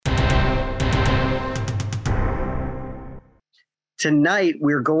Tonight,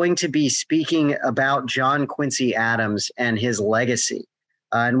 we're going to be speaking about John Quincy Adams and his legacy.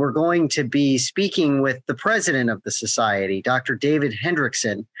 And we're going to be speaking with the president of the society, Dr. David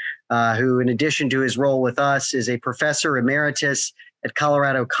Hendrickson, who, in addition to his role with us, is a professor emeritus at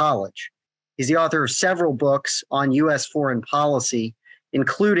Colorado College. He's the author of several books on U.S. foreign policy,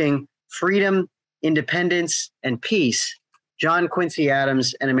 including Freedom, Independence, and Peace, John Quincy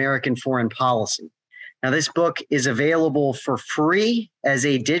Adams and American Foreign Policy. Now, this book is available for free as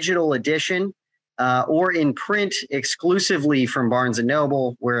a digital edition or in print exclusively from Barnes &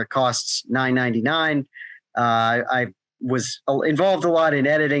 Noble, where it costs $9.99. I was involved a lot in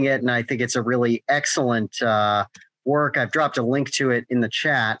editing it, and I think it's a really excellent work. I've dropped a link to it in the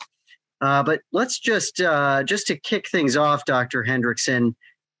chat. But let's just to kick things off, Dr. Hendrickson,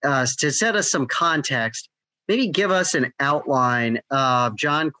 to set us some context, maybe give us an outline of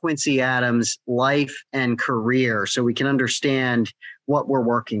John Quincy Adams' life and career so we can understand what we're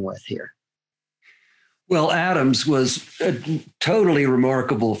working with here. Well, Adams was a totally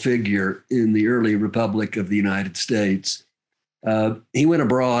remarkable figure in the early Republic of the United States. He went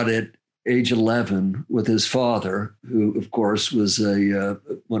abroad at age 11 with his father, who, of course, was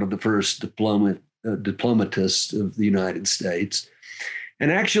one of the first diplomatists of the United States, and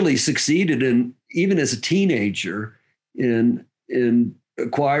actually succeeded in, even as a teenager, in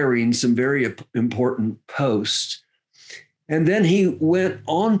acquiring some very important posts. And then he went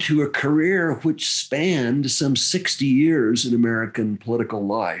on to a career which spanned some 60 years in American political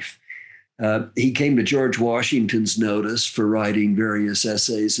life. He came to George Washington's notice for writing various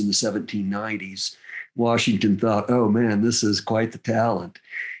essays in the 1790s. Washington thought, oh man, this is quite the talent.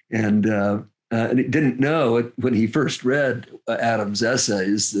 And he didn't know when he first read Adams'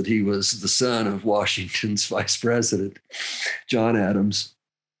 essays that he was the son of Washington's vice president, John Adams.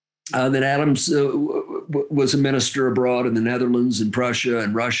 Then Adams was a minister abroad in the Netherlands and Prussia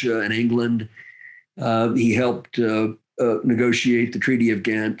and Russia and England. He helped negotiate the Treaty of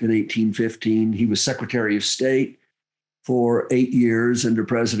Ghent in 1815. He was Secretary of State for 8 years under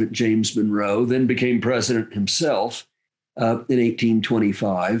President James Monroe, then became president himself in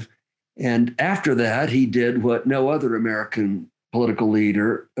 1825. And after that, he did what no other American political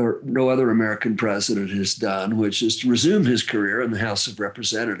leader or no other American president has done, which is to resume his career in the House of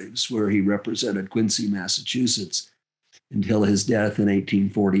Representatives, where he represented Quincy, Massachusetts, until his death in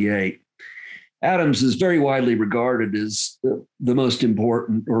 1848. Adams is very widely regarded as the most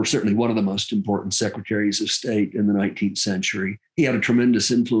important, or certainly one of the most important secretaries of state in the 19th century. He had a tremendous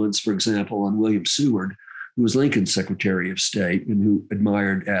influence, for example, on William Seward, who was Lincoln's Secretary of State and who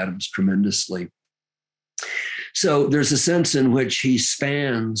admired Adams tremendously. So there's a sense in which he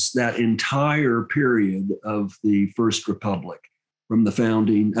spans that entire period of the First Republic, from the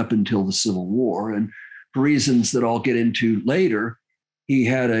founding up until the Civil War. And for reasons that I'll get into later, he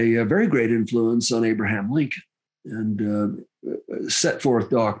had a very great influence on Abraham Lincoln and set forth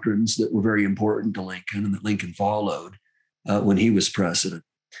doctrines that were very important to Lincoln and that Lincoln followed when he was president.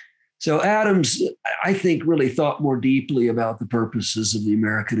 So Adams, I think, really thought more deeply about the purposes of the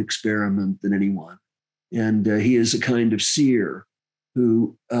American experiment than anyone. And he is a kind of seer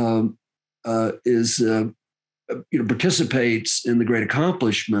who participates in the great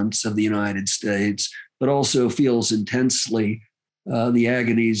accomplishments of the United States, but also feels intensely the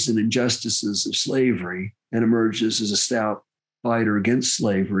agonies and injustices of slavery and emerges as a stout fighter against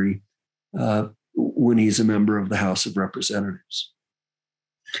slavery when he's a member of the House of Representatives.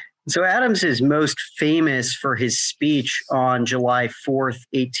 So Adams is most famous for his speech on July 4th,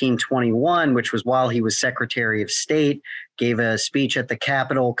 1821, which was while he was Secretary of State, gave a speech at the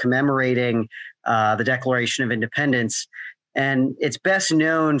Capitol commemorating the Declaration of Independence. And it's best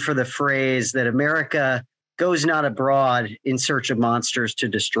known for the phrase that America goes not abroad in search of monsters to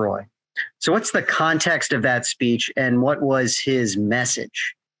destroy. So what's the context of that speech and what was his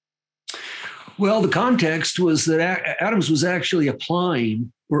message? Well, the context was that Adams was actually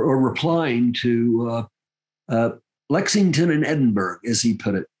applying or replying to Lexington and Edinburgh, as he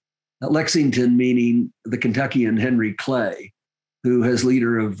put it. Lexington meaning the Kentuckian Henry Clay, who, as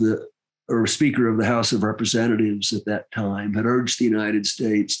leader of or Speaker of the House of Representatives at that time, had urged the United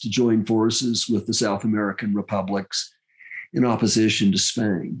States to join forces with the South American republics in opposition to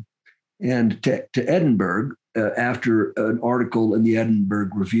Spain. And to Edinburgh, after an article in the Edinburgh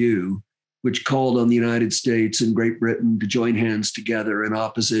Review, which called on the United States and Great Britain to join hands together in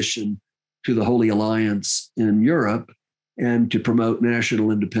opposition to the Holy Alliance in Europe and to promote national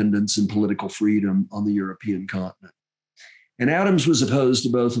independence and political freedom on the European continent. And Adams was opposed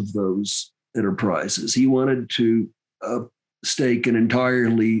to both of those enterprises. He wanted to stake an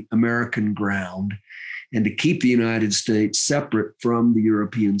entirely American ground. and to keep the United States separate from the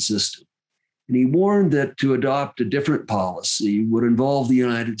European system. And he warned that to adopt a different policy would involve the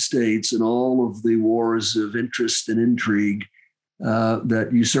United States in all of the wars of interest and intrigue that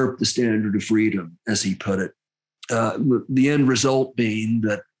usurp the standard of freedom, as he put it. The end result being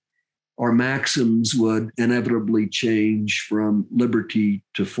that our maxims would inevitably change from liberty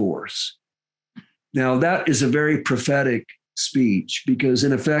to force. Now, that is a very prophetic speech because,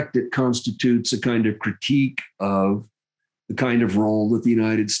 in effect, it constitutes a kind of critique of the kind of role that the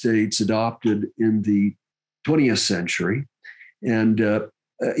United States adopted in the 20th century, and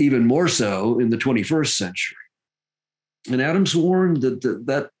even more so in the 21st century. And Adams warned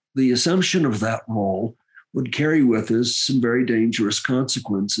that the assumption of that role would carry with us some very dangerous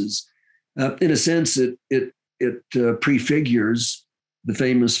consequences. In a sense, it prefigures the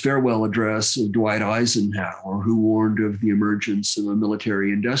famous farewell address of Dwight Eisenhower, who warned of the emergence of a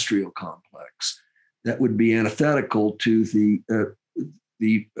military-industrial complex that would be antithetical to the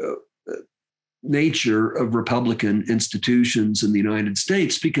nature of Republican institutions in the United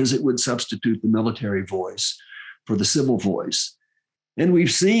States, because it would substitute the military voice for the civil voice. And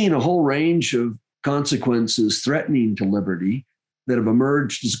we've seen a whole range of consequences threatening to liberty that have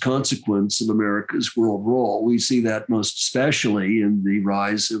emerged as a consequence of America's world role. We see that most especially in the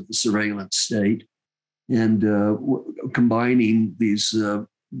rise of the surveillance state and combining these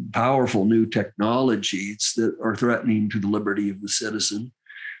powerful new technologies that are threatening to the liberty of the citizen.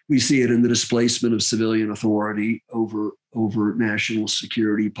 We see it in the displacement of civilian authority over national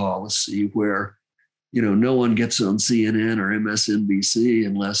security policy, where no one gets on CNN or MSNBC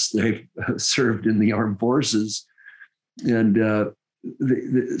unless they've served in the armed forces. And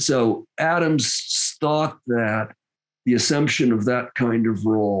so Adams thought that the assumption of that kind of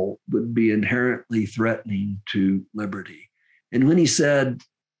role would be inherently threatening to liberty. And when he said,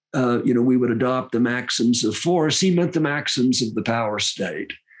 we would adopt the maxims of force, he meant the maxims of the power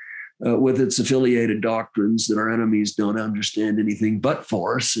state with its affiliated doctrines that our enemies don't understand anything but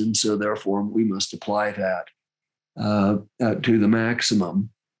force. And so therefore we must apply that to the maximum.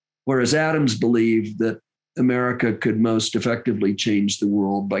 Whereas Adams believed that America could most effectively change the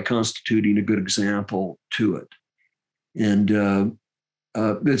world by constituting a good example to it. And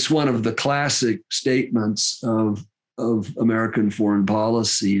it's one of the classic statements of American foreign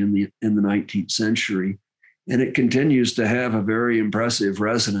policy in the 19th century, and it continues to have a very impressive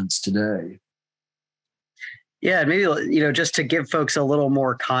resonance today. Yeah, maybe just to give folks a little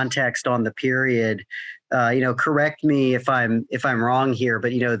more context on the period, correct me if I'm wrong here,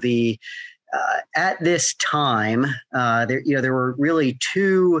 but at this time, there were really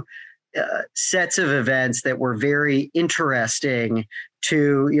two sets of events that were very interesting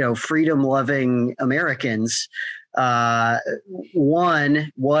to freedom-loving Americans.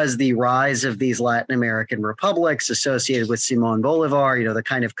 One was the rise of these Latin American republics associated with Simón Bolívar, the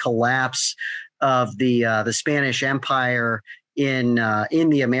kind of collapse of the Spanish Empire in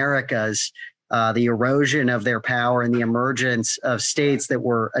the Americas, the erosion of their power and the emergence of states that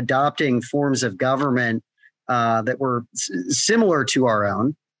were adopting forms of government that were similar to our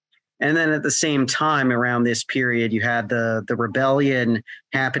own. And then at the same time, around this period, you had the rebellion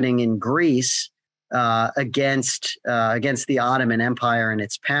happening in Greece against the Ottoman Empire and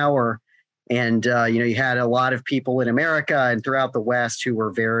its power. And you had a lot of people in America and throughout the West who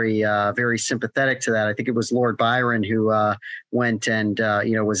were very very sympathetic to that. I think it was Lord Byron who went and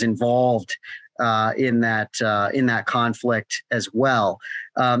was involved in that conflict as well.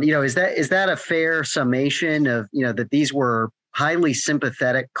 Is that a fair summation of that these were highly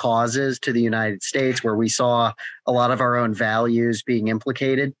sympathetic causes to the United States, where we saw a lot of our own values being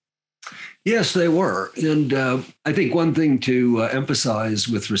implicated? Yes, they were. And I think one thing to emphasize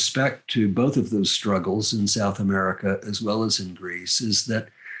with respect to both of those struggles in South America as well as in Greece is that,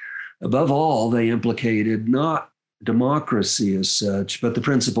 above all, they implicated not democracy as such, but the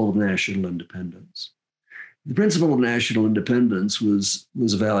principle of national independence. The principle of national independence was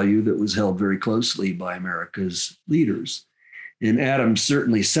a value that was held very closely by America's leaders. And Adams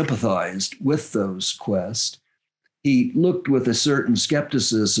certainly sympathized with those quests. He looked with a certain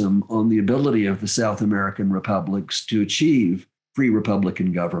skepticism on the ability of the South American republics to achieve free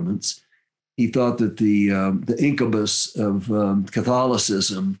republican governments. He thought that the incubus of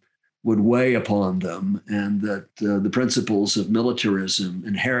Catholicism would weigh upon them, and that the principles of militarism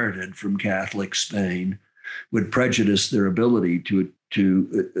inherited from Catholic Spain would prejudice their ability to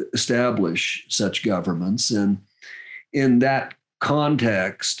establish such governments. And in that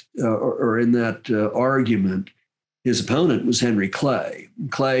context, or in that argument, his opponent was Henry Clay.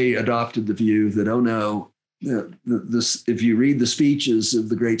 Clay adopted the view that, oh no, If you read the speeches of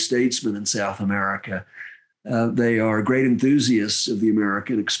the great statesmen in South America, they are great enthusiasts of the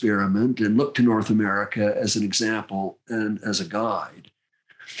American experiment and look to North America as an example and as a guide.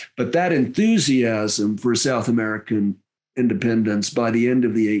 But that enthusiasm for South American independence by the end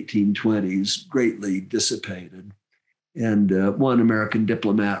of the 1820s greatly dissipated. And one American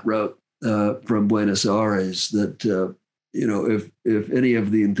diplomat wrote from Buenos Aires that, if any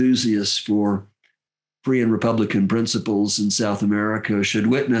of the enthusiasts for free and republican principles in South America should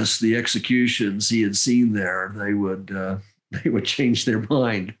witness the executions he had seen there, they would change their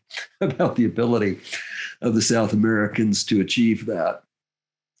mind about the ability of the South Americans to achieve that.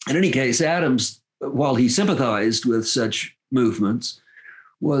 In any case, Adams, while he sympathized with such movements,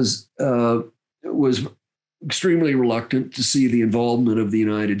 was extremely reluctant to see the involvement of the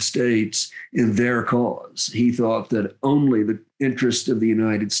United States in their cause. He thought that only the interest of the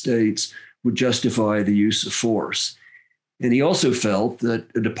United States would justify the use of force. And he also felt that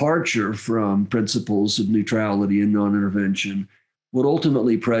a departure from principles of neutrality and non-intervention would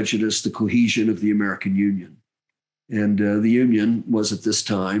ultimately prejudice the cohesion of the American Union. And the Union was at this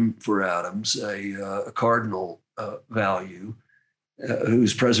time, for Adams, a cardinal value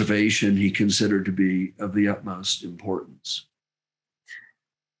whose preservation he considered to be of the utmost importance.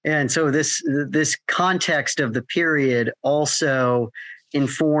 And so this context of the period also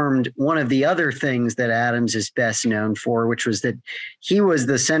informed one of the other things that Adams is best known for, which was that he was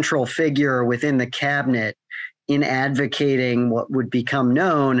the central figure within the cabinet in advocating what would become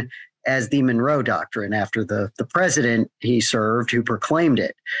known as the Monroe Doctrine after the president he served who proclaimed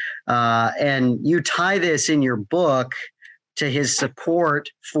it. And you tie this in your book to his support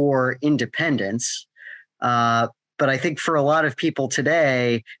for independence. But I think for a lot of people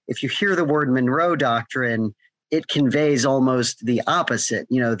today, if you hear the word Monroe Doctrine, it conveys almost the opposite,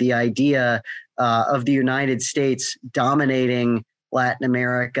 the idea of the United States dominating Latin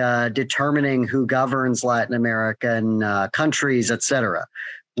America, determining who governs Latin American countries, et cetera.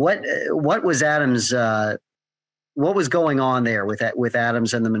 What was Adams? What was going on there with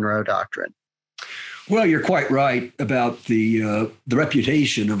Adams and the Monroe Doctrine? Well, you're quite right about the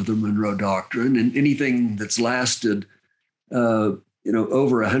reputation of the Monroe Doctrine, and anything that's lasted, over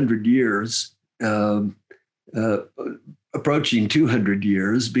 100 years. Approaching 200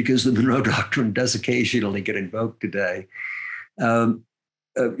 years, because the Monroe Doctrine does occasionally get invoked today,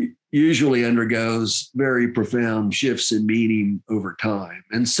 usually undergoes very profound shifts in meaning over time.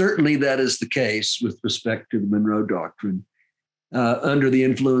 And certainly that is the case with respect to the Monroe Doctrine. Under the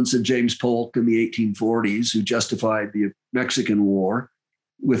influence of James Polk in the 1840s, who justified the Mexican War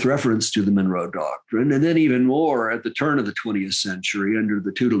with reference to the Monroe Doctrine, and then even more at the turn of the 20th century under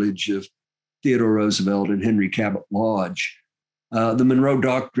the tutelage of Theodore Roosevelt and Henry Cabot Lodge, the Monroe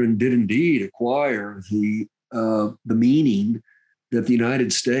Doctrine did indeed acquire the meaning that the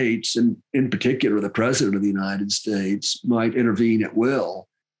United States, and in particular the President of the United States, might intervene at will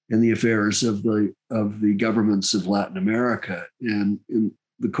in the affairs of the governments of Latin America. And in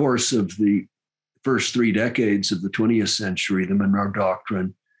the course of the first 3 decades of the 20th century, the Monroe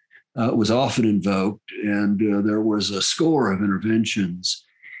Doctrine was often invoked, and there was a score of interventions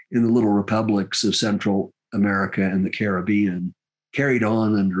in the little republics of Central America and the Caribbean, carried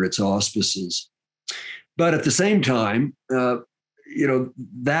on under its auspices. But at the same time, that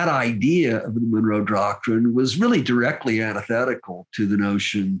idea of the Monroe Doctrine was really directly antithetical to the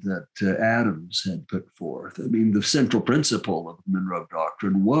notion that Adams had put forth. I mean, the central principle of the Monroe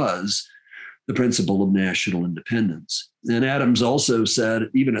Doctrine was the principle of national independence. And Adams also said,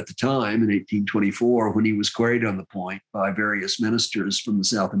 even at the time in 1824, when he was queried on the point by various ministers from the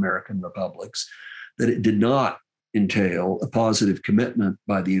South American republics, that it did not entail a positive commitment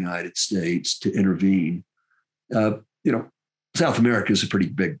by the United States to intervene. South America is a pretty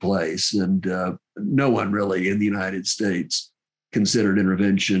big place, and no one really in the United States considered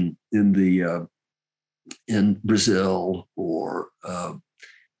intervention in Brazil or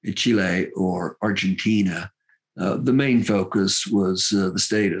Chile or Argentina. The main focus was the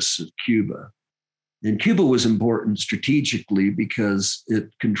status of Cuba. And Cuba was important strategically because it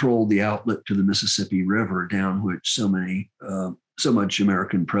controlled the outlet to the Mississippi River, down which so much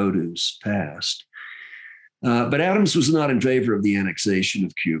American produce passed. But Adams was not in favor of the annexation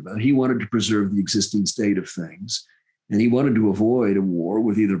of Cuba. He wanted to preserve the existing state of things, and he wanted to avoid a war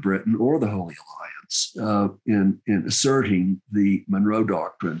with either Britain or the Holy Alliance in asserting the Monroe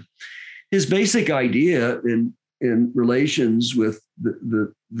Doctrine. His basic idea in relations with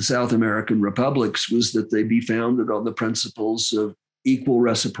the South American republics was that they be founded on the principles of equal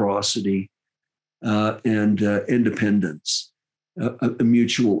reciprocity and independence, a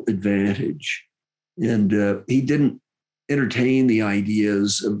mutual advantage. And he didn't entertain the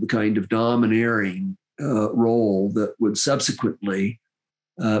ideas of the kind of domineering role that would subsequently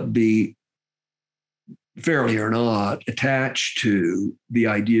be, fairly or not, attached to the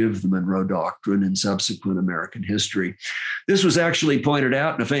idea of the Monroe Doctrine in subsequent American history. This was actually pointed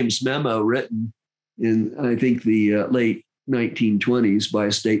out in a famous memo written in, I think, the late 1920s by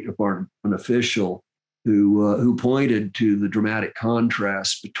a State Department official who pointed to the dramatic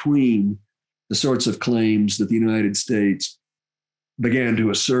contrast between the sorts of claims that the United States began to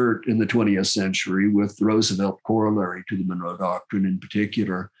assert in the 20th century with the Roosevelt corollary to the Monroe Doctrine in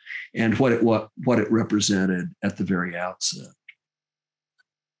particular, and what it represented at the very outset.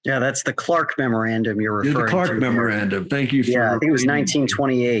 Yeah, that's the Clark Memorandum you're referring to. The Clark Memorandum. Thank you for. Yeah, I think it was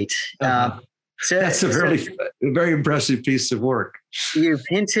 1928. That's a very impressive piece of work. You've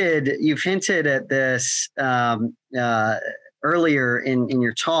hinted at this earlier in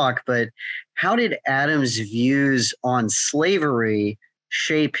your talk, but how did Adams' views on slavery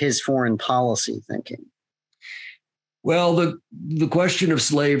shape his foreign policy thinking? Well, the question of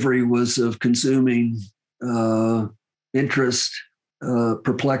slavery was of consuming interest,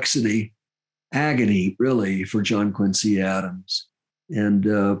 perplexity, agony, really, for John Quincy Adams. And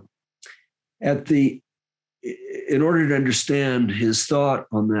in order to understand his thought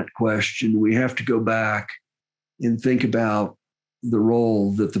on that question, we have to go back and think about the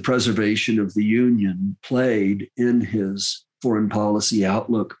role that the preservation of the Union played in his foreign policy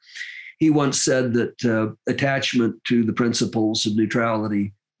outlook. He once said that attachment to the principles of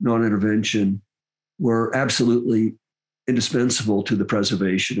neutrality, non-intervention, were absolutely indispensable to the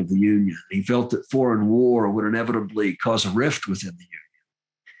preservation of the Union. He felt that foreign war would inevitably cause a rift within the Union.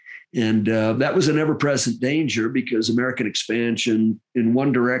 And that was an ever-present danger because American expansion in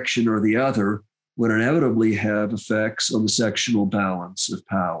one direction or the other would inevitably have effects on the sectional balance of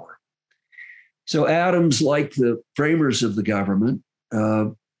power. So Adams, like the framers of the government,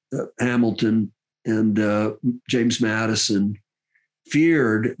 Hamilton and James Madison,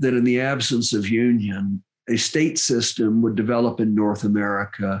 feared that in the absence of union, a state system would develop in North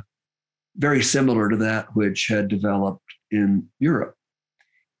America very similar to that which had developed in Europe.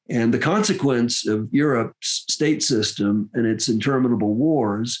 And the consequence of Europe's state system and its interminable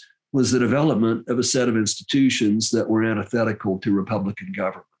wars was the development of a set of institutions that were antithetical to Republican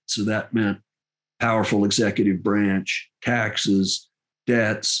government. So that meant powerful executive branch, taxes,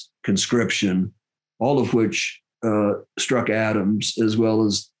 debts, conscription, all of which struck Adams, as well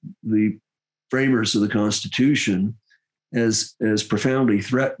as the framers of the Constitution, as profoundly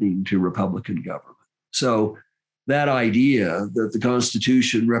threatening to Republican government. So that idea that the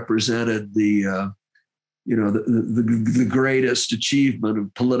Constitution represented the greatest achievement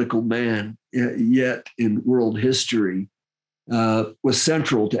of political man yet in world history was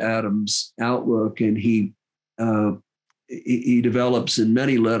central to Adams' outlook, and he develops in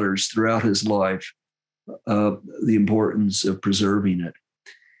many letters throughout his life the importance of preserving it.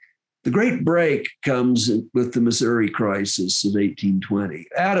 The great break comes with the Missouri Crisis of 1820.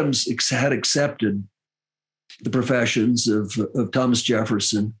 Adams had accepted the professions of Thomas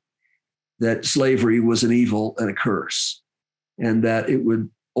Jefferson that slavery was an evil and a curse, and that it would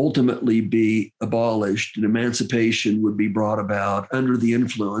ultimately be abolished and emancipation would be brought about under the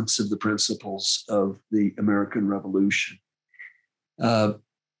influence of the principles of the American Revolution.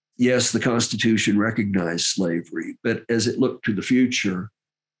 Yes, the Constitution recognized slavery, but as it looked to the future,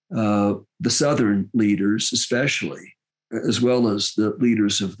 the Southern leaders, especially, as well as the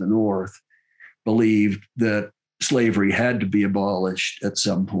leaders of the North, believed that slavery had to be abolished at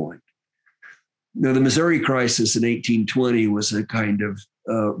some point. Now, the Missouri Crisis in 1820 was a kind of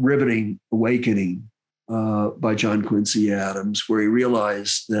riveting awakening by John Quincy Adams, where he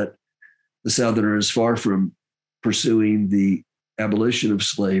realized that the Southerners, far from pursuing the abolition of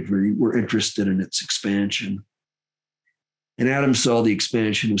slavery, were interested in its expansion. And Adams saw the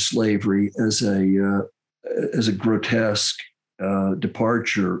expansion of slavery as a grotesque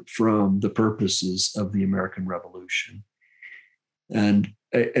departure from the purposes of the American Revolution, and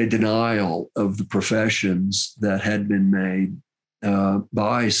a denial of the professions that had been made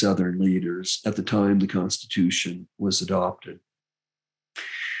by Southern leaders at the time the Constitution was adopted.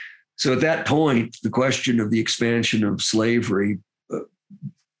 So at that point, the question of the expansion of slavery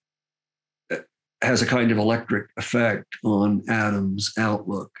has a kind of electric effect on Adams'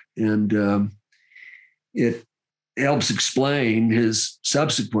 outlook. And it helps explain his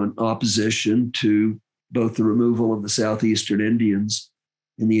subsequent opposition to both the removal of the Southeastern Indians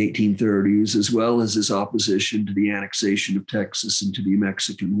in the 1830s, as well as his opposition to the annexation of Texas and to the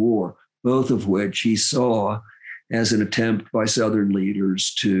Mexican War, both of which he saw as an attempt by Southern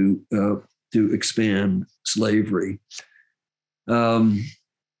leaders to to expand slavery.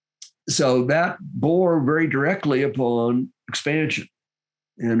 So that bore very directly upon expansion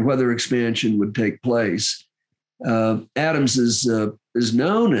and whether expansion would take place. Adams is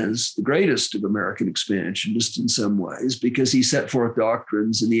known as the greatest of American expansionists in some ways because he set forth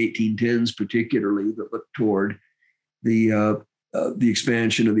doctrines in the 1810s, particularly that looked toward the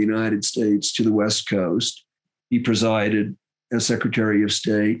expansion of the United States to the West Coast. He presided as Secretary of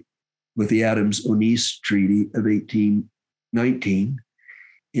State with the Adams-Onis Treaty of 1819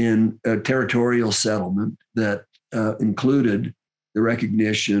 in a territorial settlement that included the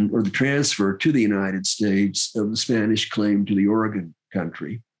recognition or the transfer to the United States of the Spanish claim to the Oregon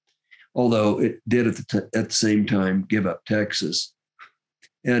country, although it did at the same time give up Texas.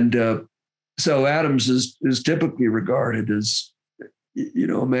 And so Adams is typically regarded as,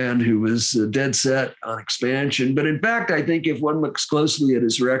 a man who was dead set on expansion. But in fact, I think if one looks closely at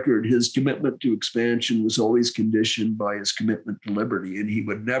his record, his commitment to expansion was always conditioned by his commitment to liberty. And he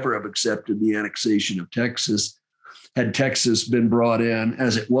would never have accepted the annexation of Texas had Texas been brought in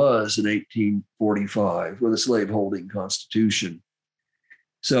as it was in 1845 with a slaveholding constitution.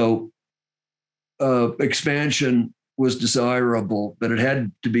 So expansion was desirable, but it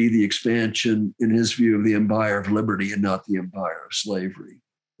had to be the expansion, in his view, of the empire of liberty and not the empire of slavery.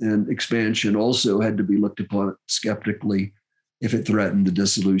 And expansion also had to be looked upon skeptically if it threatened the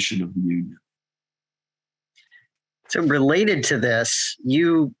dissolution of the Union. So related to this,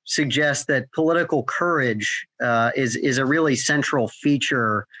 you suggest that political courage is a really central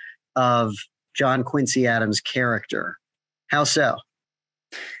feature of John Quincy Adams' character. How so?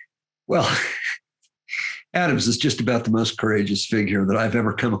 Well, Adams is just about the most courageous figure that I've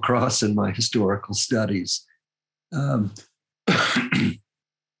ever come across in my historical studies.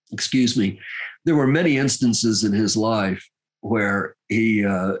 Excuse me. There were many instances in his life where he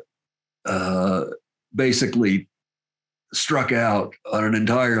basically struck out on an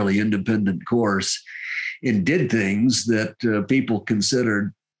entirely independent course and did things that people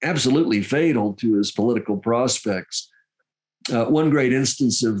considered absolutely fatal to his political prospects. One great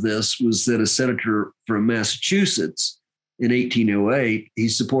instance of this was that a senator from Massachusetts in 1808, he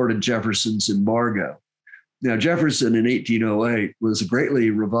supported Jefferson's embargo. Now, Jefferson in 1808 was a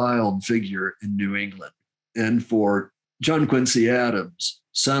greatly reviled figure in New England. And for John Quincy Adams,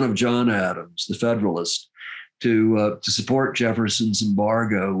 son of John Adams, the Federalist, to support Jefferson's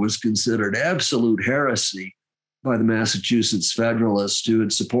embargo was considered absolute heresy by the Massachusetts Federalists who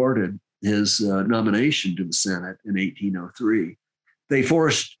had supported his nomination to the Senate in 1803. They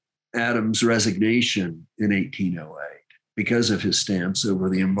forced Adams' resignation in 1808 because of his stance over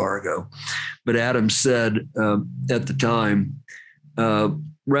the embargo. But Adams said at the time,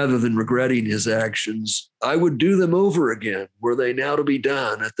 rather than regretting his actions, I would do them over again were they now to be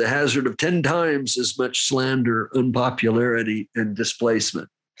done at the hazard of 10 times as much slander, unpopularity, and displacement.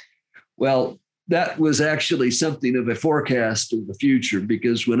 Well, that was actually something of a forecast of the future,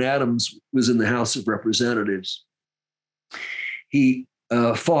 because when Adams was in the House of Representatives, he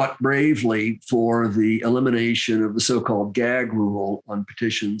fought bravely for the elimination of the so-called gag rule on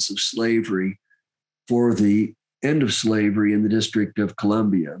petitions of slavery for the end of slavery in the District of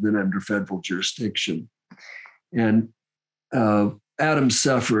Columbia, then under federal jurisdiction. And Adams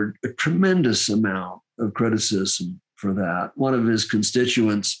suffered a tremendous amount of criticism for that. One of his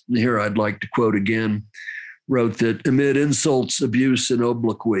constituents, here I'd like to quote again, wrote that amid insults, abuse, and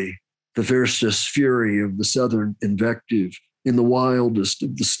obloquy, the fiercest fury of the Southern invective, in the wildest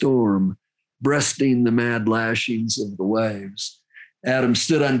of the storm, breasting the mad lashings of the waves, Adams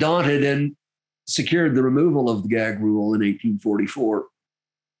stood undaunted and secured the removal of the gag rule in 1844.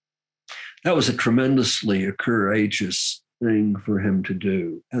 That was a tremendously courageous thing for him to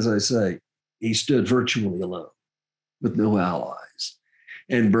do. As I say, he stood virtually alone with no allies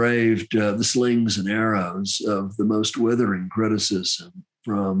and braved the slings and arrows of the most withering criticism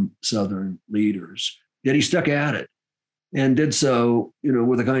from Southern leaders. Yet he stuck at it and did so,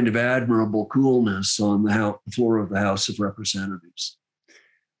 with a kind of admirable coolness on the floor of the House of Representatives.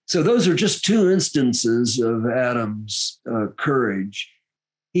 So those are just two instances of Adams' courage.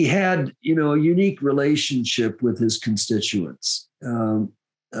 He had, a unique relationship with his constituents.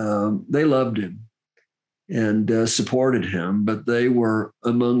 They loved him and supported him, but they were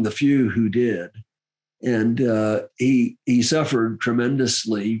among the few who did. And he suffered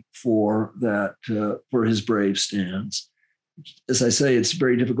tremendously for that, for his brave stance. As I say, it's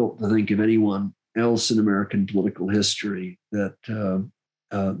very difficult to think of anyone else in American political history that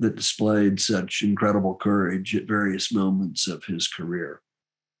displayed such incredible courage at various moments of his career.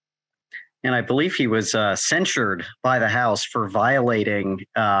 And I believe he was censured by the House for violating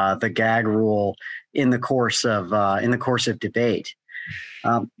the gag rule in the course of debate.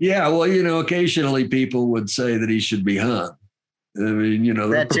 Yeah, well, occasionally people would say that he should be hung. I mean,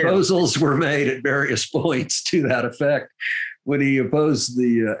 the proposals were made at various points to that effect when he opposed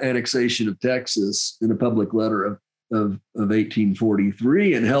the annexation of Texas in a public letter of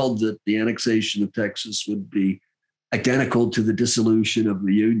 1843 and held that the annexation of Texas would be identical to the dissolution of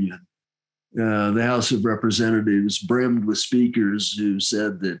the Union. The House of Representatives brimmed with speakers who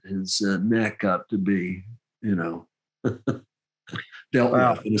said that his neck ought to be, dealt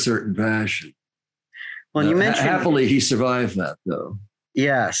with in a certain fashion. Well, you mentioned happily he survived that, though.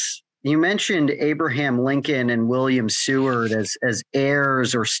 Yes, you mentioned Abraham Lincoln and William Seward as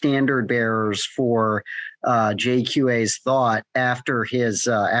heirs or standard bearers for JQA's thought after his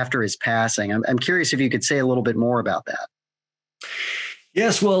passing. I'm curious if you could say a little bit more about that.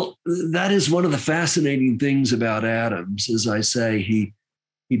 Yes, well, that is one of the fascinating things about Adams. As I say, he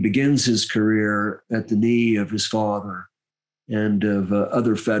begins his career at the knee of his father and of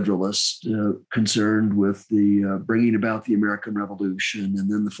other Federalists concerned with the bringing about the American Revolution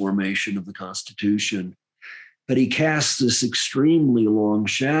and then the formation of the Constitution. But he casts this extremely long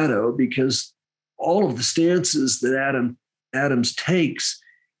shadow because all of the stances that Adams takes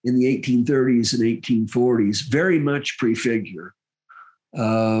in the 1830s and 1840s very much prefigure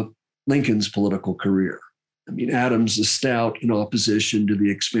Lincoln's political career. I mean, Adams is stout in opposition to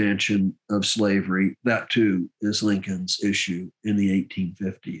the expansion of slavery. That, too, is Lincoln's issue in the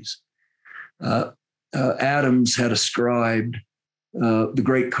 1850s. Adams had ascribed the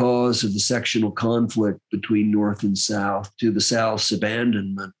great cause of the sectional conflict between North and South to the South's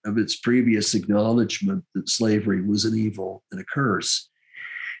abandonment of its previous acknowledgement that slavery was an evil and a curse.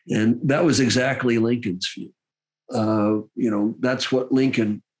 And that was exactly Lincoln's view. That's what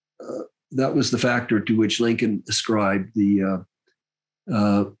Lincoln that was the factor to which Lincoln ascribed the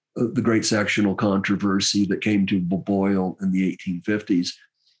great sectional controversy that came to boil in the 1850s.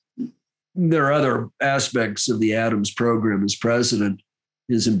 There are other aspects of the Adams program as president,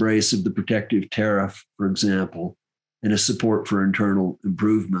 his embrace of the protective tariff, for example, and his support for internal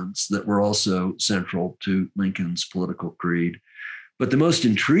improvements that were also central to Lincoln's political creed. But the most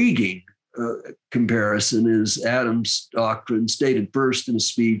intriguing comparison is Adams' doctrine, stated first in a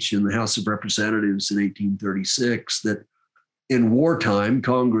speech in the House of Representatives in 1836, that in wartime,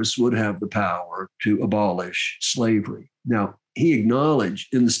 Congress would have the power to abolish slavery. Now, he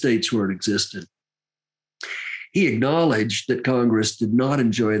acknowledged in the states where it existed, he acknowledged that Congress did not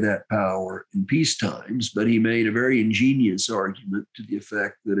enjoy that power in peace times, but he made a very ingenious argument to the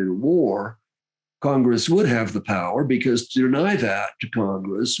effect that in war, Congress would have the power, because to deny that to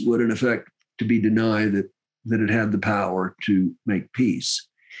Congress would, in effect, to be denied that it had the power to make peace.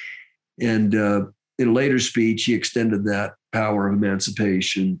 And in a later speech, he extended that power of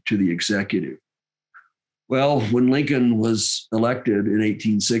emancipation to the executive. Well, when Lincoln was elected in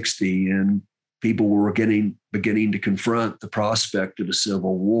 1860 and people were beginning to confront the prospect of a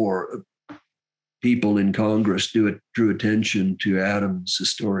civil war, people in Congress drew attention to Adams'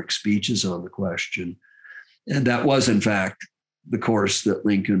 historic speeches on the question. And that was, in fact, the course that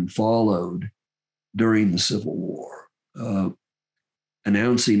Lincoln followed during the Civil War,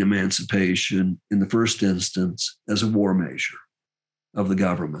 announcing emancipation in the first instance as a war measure of the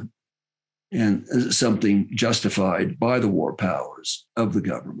government and as something justified by the war powers of the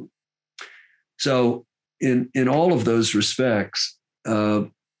government. So in all of those respects,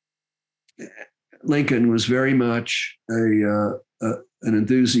 Lincoln was very much an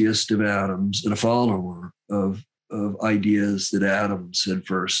enthusiast of Adams and a follower of ideas that Adams had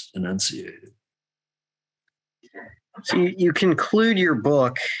first enunciated. So you conclude your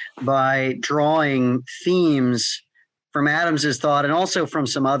book by drawing themes from Adams's thought and also from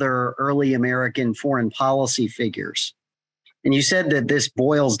some other early American foreign policy figures. And you said that this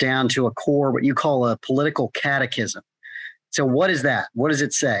boils down to a core, what you call a political catechism. So what is that? What does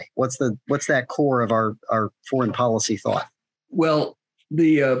it say? What's that core of our foreign policy thought? Well,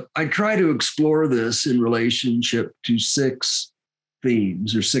 I try to explore this in relationship to 6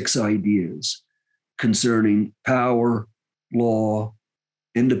 themes or 6 ideas concerning power, law,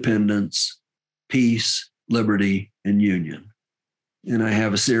 independence, peace, liberty, and union. And I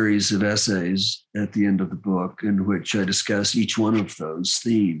have a series of essays at the end of the book in which I discuss each one of those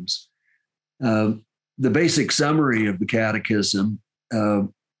themes. The basic summary of the catechism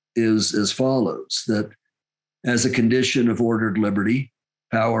is as follows: that as a condition of ordered liberty,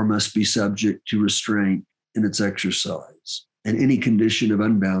 power must be subject to restraint in its exercise, and any condition of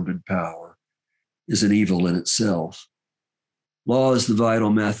unbounded power is an evil in itself. Law is the vital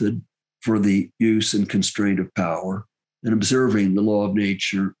method for the use and constraint of power, and observing the law of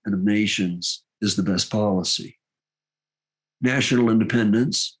nature and of nations is the best policy. National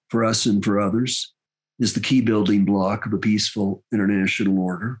independence, for us and for others, is the key building block of a peaceful international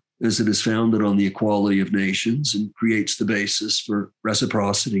order, as it is founded on the equality of nations and creates the basis for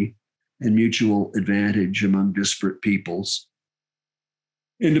reciprocity and mutual advantage among disparate peoples.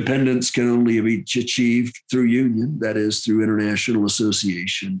 Independence can only be achieved through union, that is, through international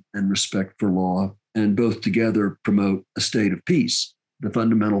association and respect for law, and both together promote a state of peace, the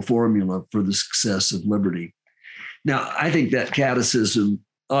fundamental formula for the success of liberty. Now, I think that catechism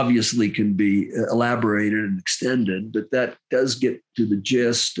obviously can be elaborated and extended, but that does get to the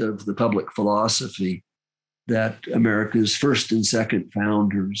gist of the public philosophy that America's first and second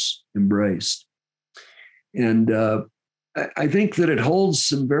founders embraced. And I think that it holds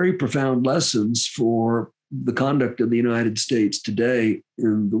some very profound lessons for the conduct of the United States today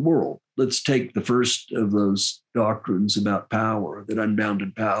in the world. Let's take the first of those doctrines about power, that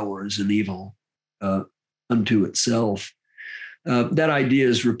unbounded power is an evil unto itself. That idea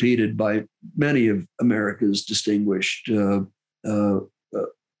is repeated by many of America's distinguished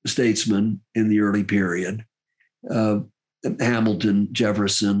statesmen in the early period. Hamilton,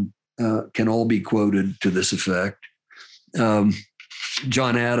 Jefferson can all be quoted to this effect. John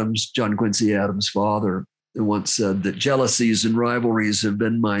Quincy Adams' father, once said that jealousies and rivalries have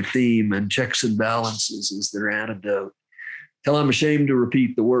been my theme and checks and balances is their antidote, till I'm ashamed to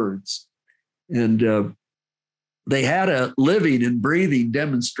repeat the words. And they had a living and breathing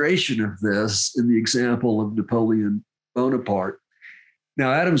demonstration of this in the example of Napoleon Bonaparte.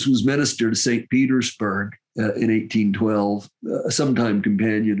 Now, Adams was minister to St. Petersburg in 1812, a sometime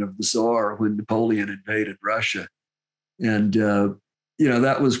companion of the Tsar when Napoleon invaded Russia. And,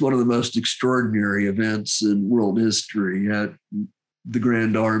 that was one of the most extraordinary events in world history. You had the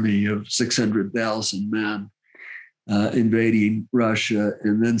Grand Army of 600,000 men invading Russia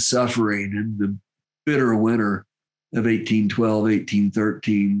and then suffering in the bitter winter of 1812,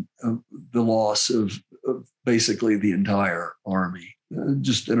 1813, the loss of basically the entire army.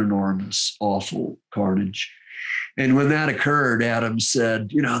 Just an enormous, awful carnage. And when that occurred, Adams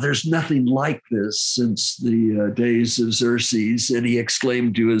said, there's nothing like this since the days of Xerxes. And he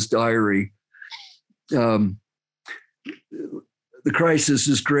exclaimed to his diary, the crisis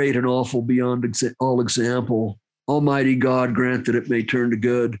is great and awful beyond all example. Almighty God grant that it may turn to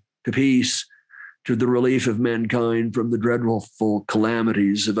good, to peace, to the relief of mankind from the dreadful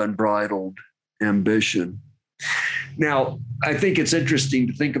calamities of unbridled ambition. Now, I think it's interesting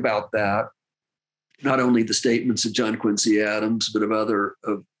to think about that, not only the statements of John Quincy Adams, but of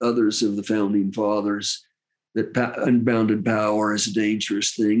others of the founding fathers, that unbounded power is a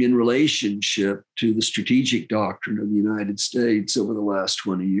dangerous thing in relationship to the strategic doctrine of the United States over the last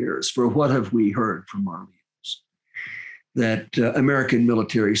 20 years. For what have we heard from our leaders? That American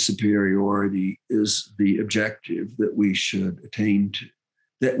military superiority is the objective that we should attain to,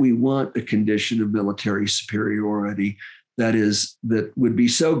 that we want a condition of military superiority that would be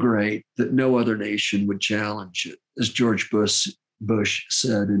so great that no other nation would challenge it, as George Bush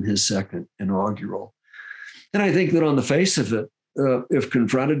said in his second inaugural. And I think that on the face of it, if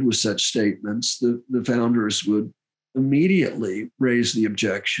confronted with such statements, the founders would immediately raise the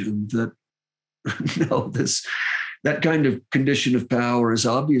objection that no, that kind of condition of power is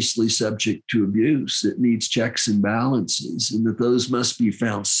obviously subject to abuse. It needs checks and balances, and that those must be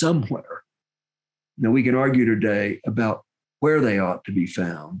found somewhere. Now, we can argue today about where they ought to be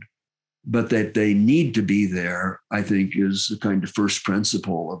found, but that they need to be there, I think, is a kind of first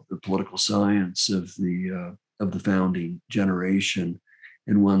principle of the political science of the founding generation,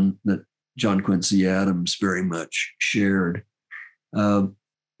 and one that John Quincy Adams very much shared.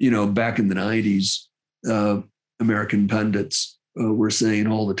 Back in the 90s, American pundits were saying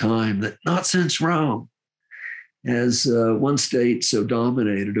all the time that not since Rome has one state so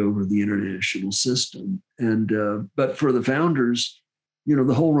dominated over the international system. But for the founders,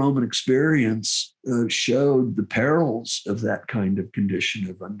 the whole Roman experience showed the perils of that kind of condition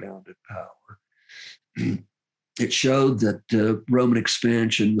of unbounded power. It showed that Roman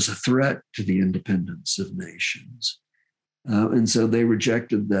expansion was a threat to the independence of nations. And so they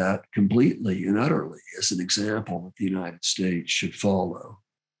rejected that completely and utterly as an example that the United States should follow.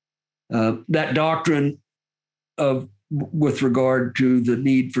 That doctrine with regard to the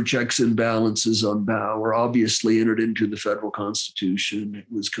need for checks and balances on power obviously entered into the federal Constitution. It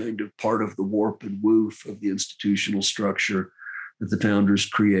was kind of part of the warp and woof of the institutional structure that the founders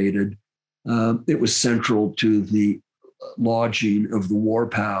created. It was central to the lodging of the war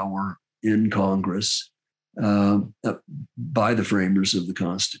power in Congress. uh, by the framers of the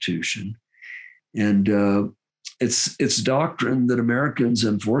Constitution. And it's doctrine that Americans,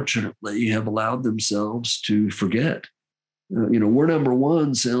 unfortunately, have allowed themselves to forget. We're number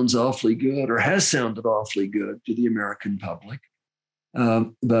one sounds awfully good, or has sounded awfully good to the American public.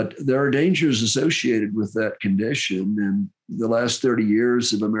 But there are dangers associated with that condition. And the last 30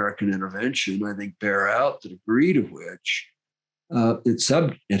 years of American intervention, I think, bear out the degree to which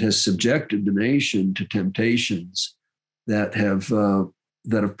it has subjected the nation to temptations that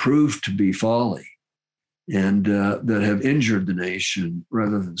have proved to be folly, and that have injured the nation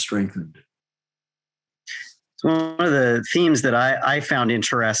rather than strengthened it. So one of the themes that I found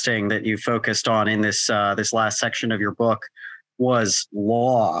interesting that you focused on in this last section of your book was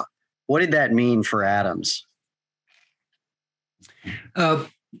law. What did that mean for Adams?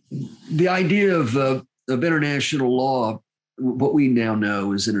 The idea of international law, what we now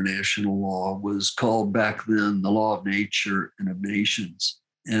know as international law, was called back then the law of nature and of nations.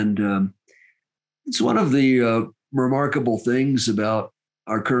 And it's one of the remarkable things about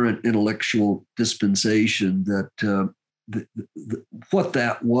our current intellectual dispensation that what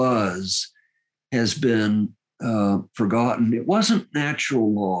that was has been forgotten. It wasn't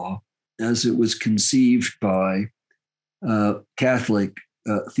natural law as it was conceived by Catholic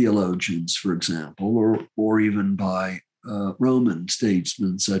theologians, for example, or even by Roman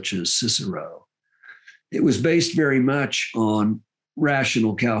statesmen such as Cicero. It was based very much on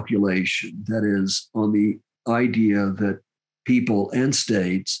rational calculation, that is, on the idea that people and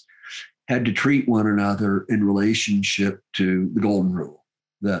states had to treat one another in relationship to the golden rule,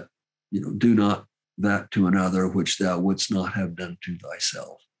 that, do not that to another which thou wouldst not have done to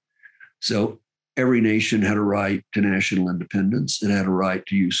thyself. So every nation had a right to national independence. It had a right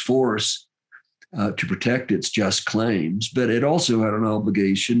to use force to protect its just claims, but it also had an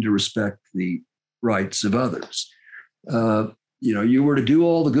obligation to respect the rights of others. You were to do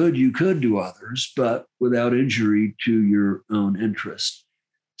all the good you could to others, but without injury to your own interest.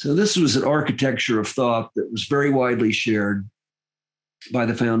 So this was an architecture of thought that was very widely shared by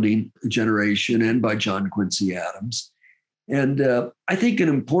the founding generation and by John Quincy Adams. And I think an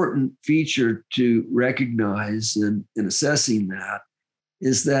important feature to recognize in assessing that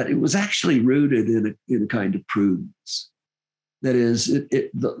is that it was actually rooted in a kind of prudence. That is,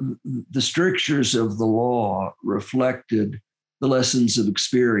 the strictures of the law reflected the lessons of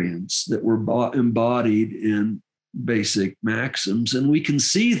experience that were embodied in basic maxims. And we can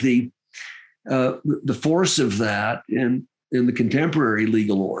see the force of that in the contemporary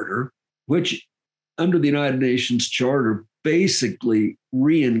legal order, which under the United Nations Charter basically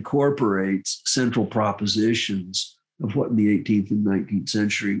reincorporates central propositions of what in the 18th and 19th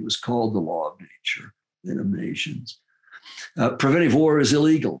century was called the law of nature and of nations. Preventive war is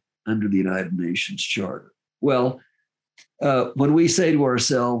illegal under the United Nations Charter. Well, when we say to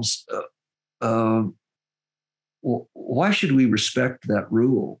ourselves, well, why should we respect that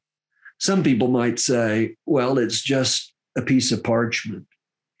rule? Some people might say, well, it's just a piece of parchment.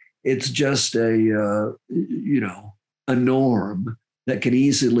 It's just a norm that can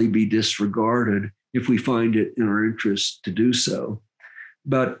easily be disregarded if we find it in our interest to do so.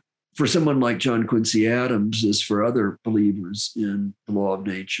 But for someone like John Quincy Adams, as for other believers in the law of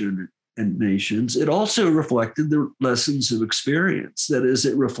nature and nations, it also reflected the lessons of experience. That is,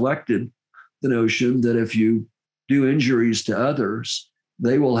 it reflected the notion that if you do injuries to others,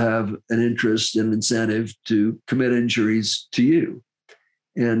 they will have an interest and incentive to commit injuries to you.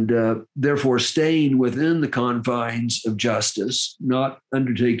 And therefore, staying within the confines of justice, not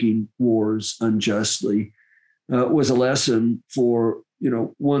undertaking wars unjustly, was a lesson for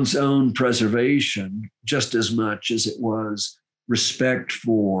one's own preservation just as much as it was respect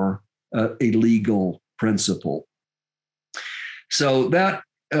for a legal principle. So that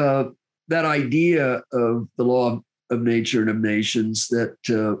idea of the law of nature and of nations that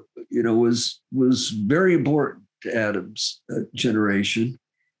was very important to Adams' generation,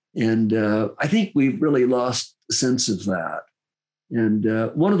 and I think we've really lost a sense of that. And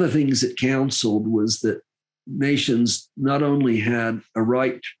one of the things it counseled was that nations not only had a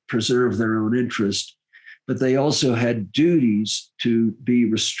right to preserve their own interest, but they also had duties to be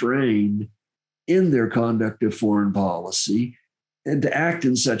restrained in their conduct of foreign policy and to act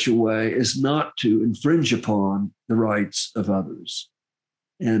in such a way as not to infringe upon the rights of others.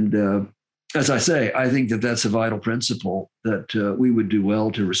 And as I say, I think that that's a vital principle that we would do well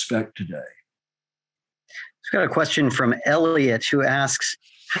to respect today. I've got a question from Elliot who asks,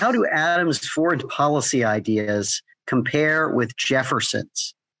 how do Adams' foreign policy ideas compare with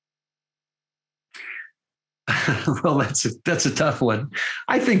Jefferson's? Well, that's a tough one.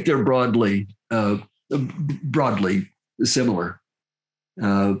 I think they're broadly broadly similar.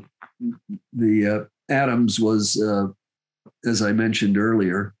 Adams was, as I mentioned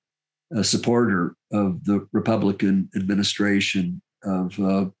earlier, a supporter of the Republican administration of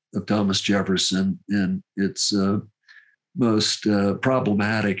Thomas Jefferson in its most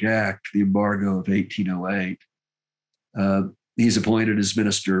problematic act, the embargo of 1808. He's appointed as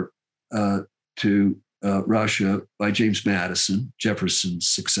minister to Russia by James Madison, Jefferson's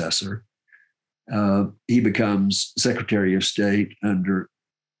successor. He becomes Secretary of State under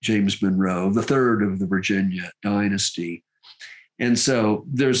James Monroe, the third of the Virginia dynasty. And so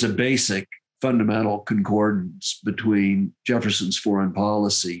there's a basic fundamental concordance between Jefferson's foreign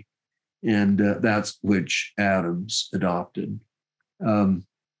policy and that's which Adams adopted.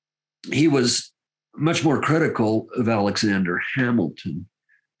 He was much more critical of Alexander Hamilton,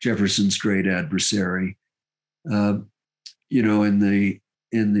 Jefferson's great adversary. In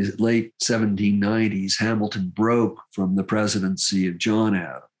the late 1790s, Hamilton broke from the presidency of John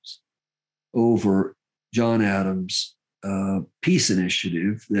Adams over John Adams' peace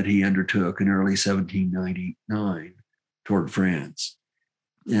initiative that he undertook in early 1799 toward France.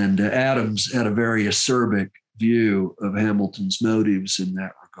 And Adams had a very acerbic view of Hamilton's motives in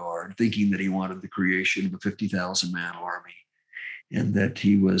that regard, thinking that he wanted the creation of a 50,000-man army and that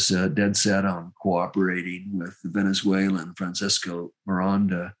he was dead set on cooperating with the Venezuelan Francisco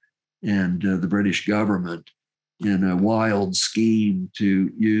Miranda and the British government in a wild scheme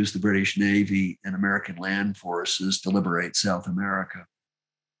to use the British Navy and American land forces to liberate South America.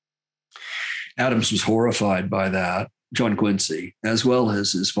 Adams was horrified by that, John Quincy, as well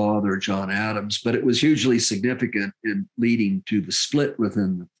as his father, John Adams, but it was hugely significant in leading to the split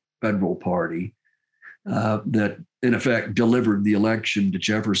within the federal party that, in effect, delivered the election to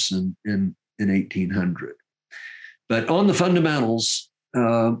Jefferson in 1800. But on the fundamentals,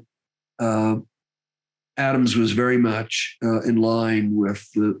 Adams was very much in line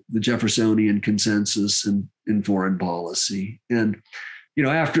with the Jeffersonian consensus in foreign policy. And,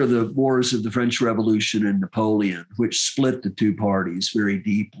 after the wars of the French Revolution and Napoleon, which split the two parties very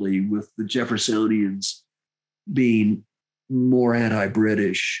deeply, with the Jeffersonians being more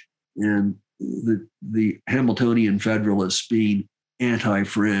anti-British and the Hamiltonian Federalists being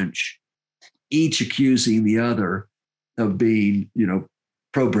anti-French, each accusing the other of being,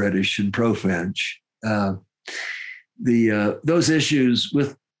 pro-British and pro-French. Those issues,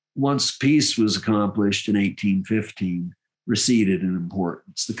 once peace was accomplished in 1815, receded in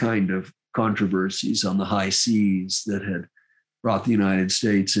importance. The kind of controversies on the high seas that had brought the United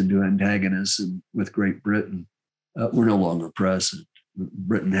States into antagonism with Great Britain were no longer present.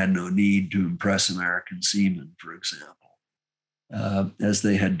 Britain had no need to impress American seamen, for example, as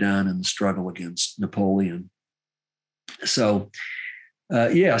they had done in the struggle against Napoleon. So,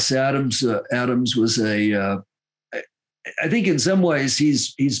 yes, Adams was I think in some ways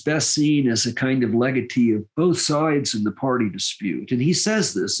he's best seen as a kind of legatee of both sides in the party dispute. And he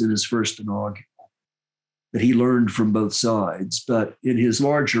says this in his first inaugural, that he learned from both sides. But in his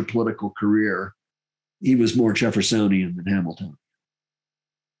larger political career, he was more Jeffersonian than Hamilton.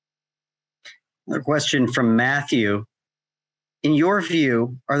 Another question from Matthew. In your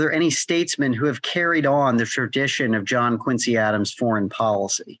view, are there any statesmen who have carried on the tradition of John Quincy Adams' foreign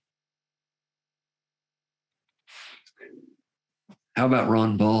policy? How about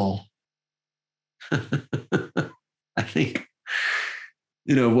Ron Ball? I think,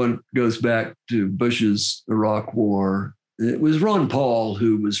 one goes back to Bush's Iraq War. It was Ron Paul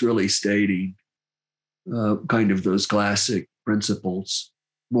who was really stating kind of those classic principles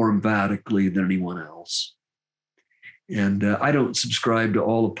more emphatically than anyone else. And I don't subscribe to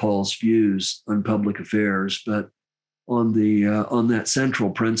all of Paul's views on public affairs, but on that central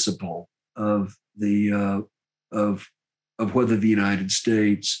principle of whether the United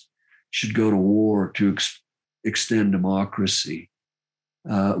States should go to war to extend democracy,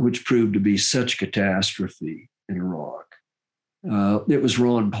 which proved to be such catastrophe in Iraq. It was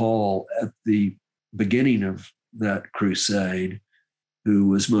Ron Paul at the beginning of that crusade who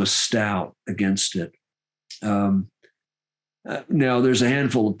was most stout against it. Now, there's a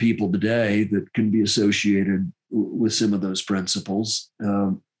handful of people today that can be associated with some of those principles.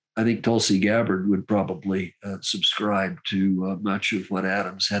 I think Tulsi Gabbard would probably subscribe to much of what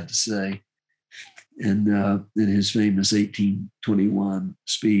Adams had to say in his famous 1821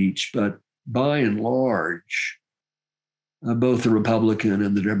 speech. But by and large, both the Republican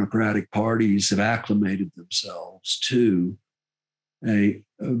and the Democratic parties have acclimated themselves to a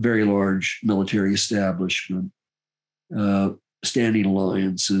very large military establishment, standing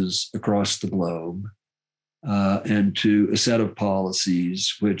alliances across the globe, and to a set of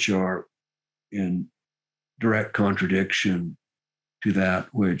policies which are in direct contradiction to that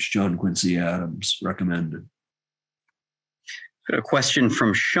which John Quincy Adams recommended. Got a question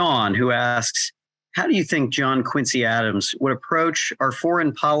from Sean, who asks, how do you think John Quincy Adams would approach our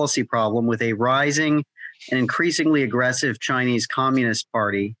foreign policy problem with a rising and increasingly aggressive Chinese Communist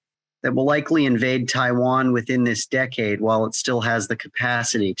Party that will likely invade Taiwan within this decade while it still has the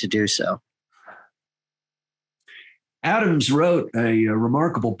capacity to do so? Adams wrote a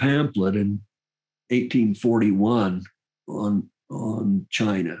remarkable pamphlet in 1841 on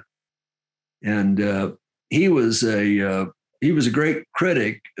China, and he was a great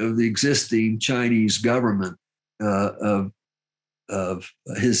critic of the existing Chinese government of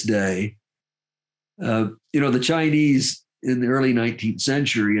his day. The Chinese in the early 19th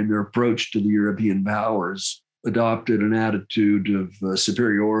century, in their approach to the European powers, adopted an attitude of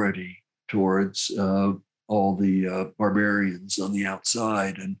superiority towards all the barbarians on the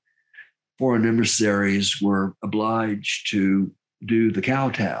outside, and foreign emissaries were obliged to do the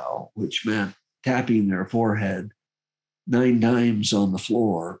kowtow, which meant tapping their forehead 9 times on the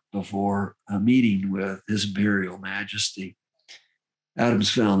floor before a meeting with His Imperial Majesty.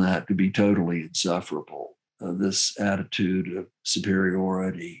 Adams found that to be totally insufferable, this attitude of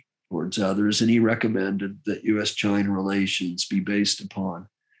superiority towards others, and he recommended that U.S.-China relations be based upon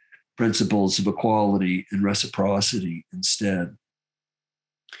principles of equality and reciprocity instead.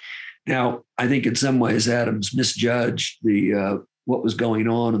 Now, I think in some ways Adams misjudged what was going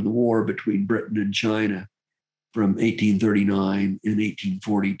on in the war between Britain and China from 1839 and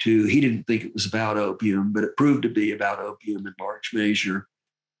 1842. He didn't think it was about opium, but it proved to be about opium in large measure.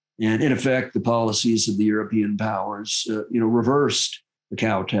 And in effect, the policies of the European powers, reversed the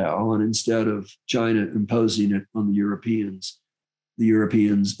kowtow, and instead of China imposing it on the Europeans,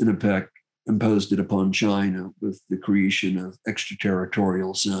 in effect, imposed it upon China with the creation of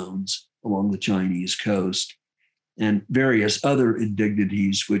extraterritorial zones along the Chinese coast and various other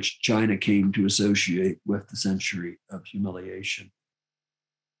indignities which China came to associate with the century of humiliation.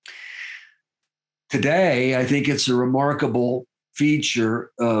 Today, I think it's a remarkable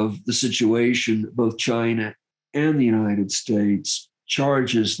feature of the situation that both China and the United States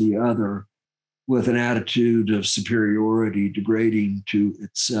charges the other with an attitude of superiority degrading to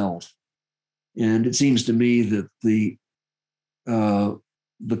itself. And it seems to me that the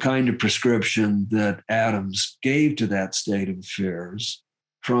kind of prescription that Adams gave to that state of affairs,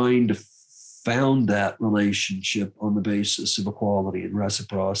 trying to found that relationship on the basis of equality and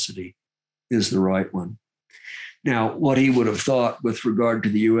reciprocity, is the right one. Now, what he would have thought with regard to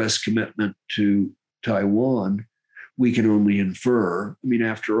the U.S. commitment to Taiwan, we can only infer. I mean,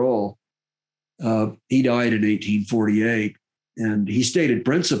 after all, he died in 1848, and he stated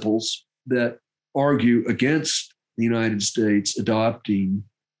principles that argue against the United States adopting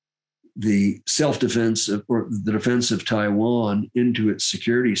the self-defense or the defense of Taiwan into its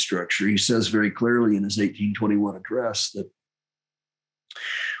security structure. He says very clearly in his 1821 address that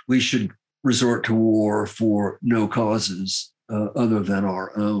we should resort to war for no causes other than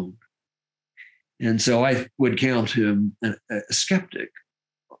our own. And so I would count him a skeptic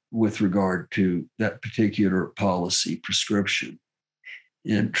with regard to that particular policy prescription,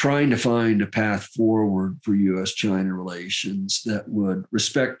 and trying to find a path forward for U.S.-China relations that would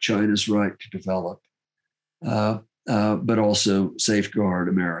respect China's right to develop, but also safeguard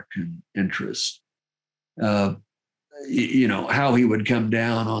American interests. How he would come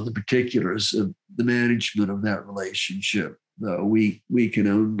down on the particulars of the management of that relationship, though we can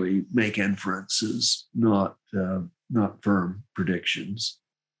only make inferences, not firm predictions.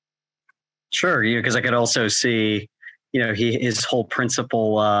 Sure, because I could also see, his whole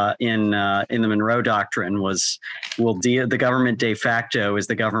principle in the Monroe Doctrine was, the government de facto is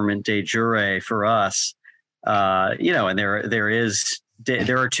the government de jure for us. And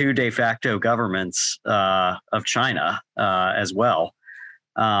there are 2 de facto governments of China as well.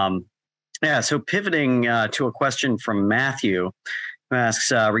 So pivoting to a question from Matthew, who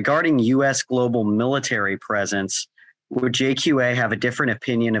asks, regarding U.S. global military presence, would JQA have a different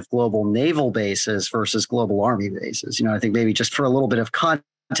opinion of global naval bases versus global army bases? I think maybe just for a little bit of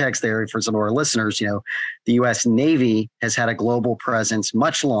context there for some of our listeners, the U.S. Navy has had a global presence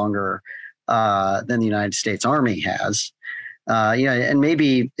much longer than the United States Army has. And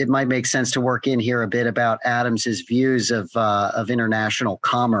maybe it might make sense to work in here a bit about Adams's views of international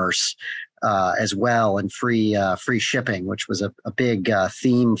commerce as well, and free shipping, which was a big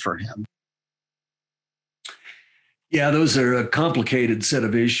theme for him. Yeah, those are a complicated set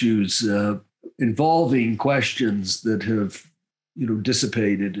of issues involving questions that have,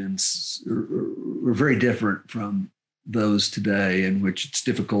 dissipated and are very different from those today, in which it's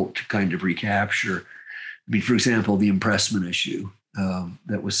difficult to kind of recapture. I mean, for example, the impressment issue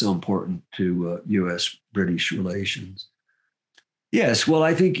that was so important to U.S.-British relations. Yes, well,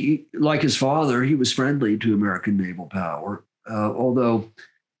 I think like his father, he was friendly to American naval power, although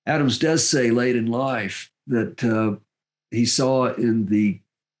Adams does say late in life that he saw in the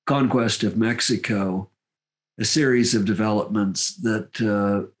conquest of Mexico a series of developments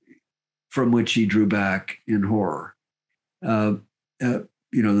that from which he drew back in horror. That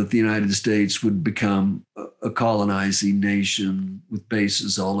the United States would become a colonizing nation with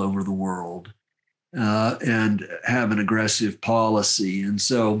bases all over the world and have an aggressive policy. And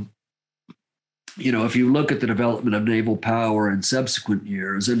so, if you look at the development of naval power in subsequent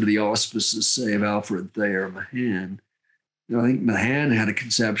years under the auspices, say, of Alfred Thayer Mahan, I think Mahan had a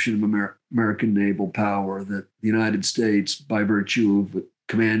conception of American naval power that the United States, by virtue of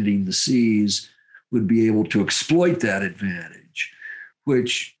commanding the seas, would be able to exploit that advantage,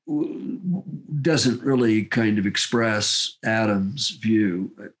 which doesn't really kind of express Adams' view.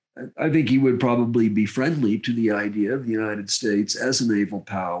 I think he would probably be friendly to the idea of the United States as a naval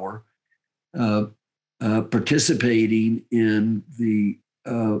power, participating in the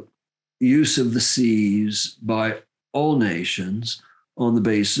use of the seas by all nations on the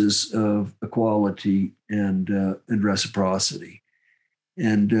basis of equality and reciprocity.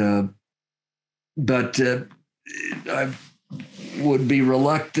 But I would be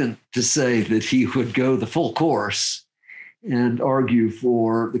reluctant to say that he would go the full course and argue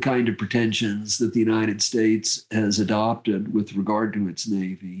for the kind of pretensions that the United States has adopted with regard to its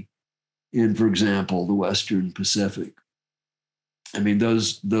Navy in, for example, the Western Pacific. I mean,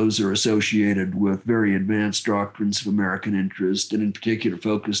 those are associated with very advanced doctrines of American interest, and in particular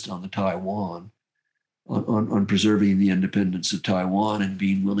focused on the Taiwan, on preserving the independence of Taiwan and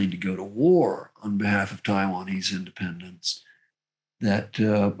being willing to go to war on behalf of Taiwanese independence, that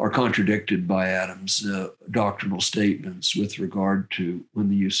are contradicted by Adams' doctrinal statements with regard to when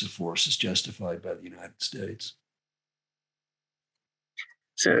the use of force is justified by the United States.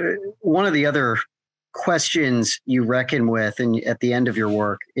 So one of the other questions you reckon with at the end of your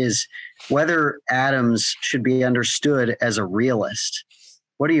work is whether Adams should be understood as a realist.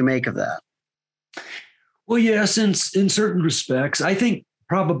 What do you make of that? Well, yes, in certain respects. I think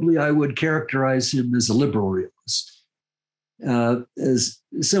probably I would characterize him as a liberal realist, as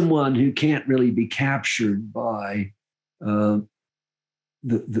someone who can't really be captured by the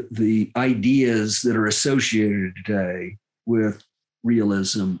ideas that are associated today with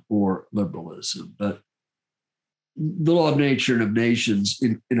realism or liberalism. But the law of nature and of nations,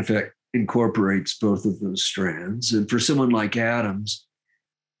 in effect, incorporates both of those strands. And for someone like Adams,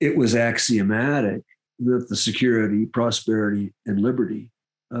 it was axiomatic that the security, prosperity, and liberty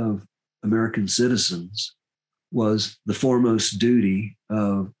of American citizens was the foremost duty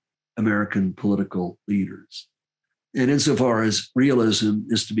of American political leaders. And insofar as realism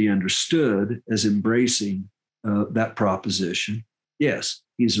is to be understood as embracing that proposition, yes,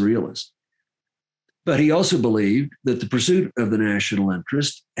 he's a realist. But he also believed that the pursuit of the national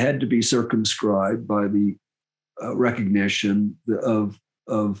interest had to be circumscribed by the recognition of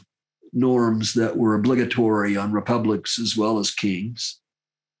norms that were obligatory on republics as well as kings,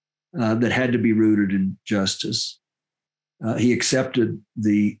 that had to be rooted in justice. He accepted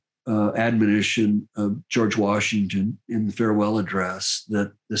the admonition of George Washington in the farewell address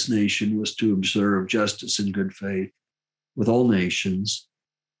that this nation was to observe justice and good faith with all nations,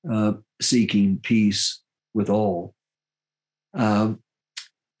 seeking peace with all.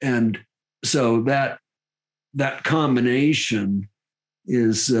 And so that combination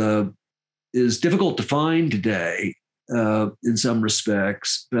is difficult to find today in some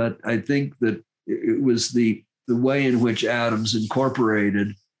respects, but I think that it was the way in which Adams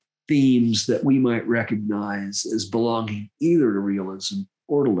incorporated themes that we might recognize as belonging either to realism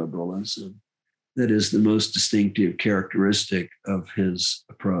or to liberalism that is the most distinctive characteristic of his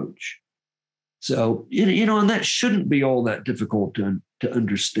approach. So, and that shouldn't be all that difficult to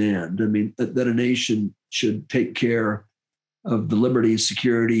understand. I mean, that a nation should take care of the liberty,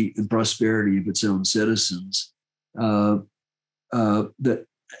 security, and prosperity of its own citizens, that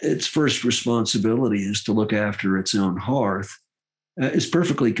its first responsibility is to look after its own hearth, is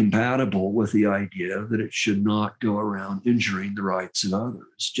perfectly compatible with the idea that it should not go around injuring the rights of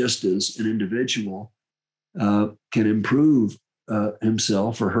others, just as an individual can improve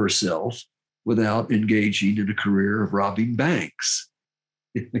himself or herself without engaging in a career of robbing banks.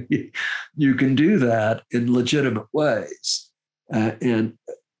 You can do that in legitimate ways and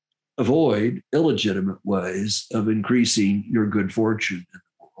avoid illegitimate ways of increasing your good fortune in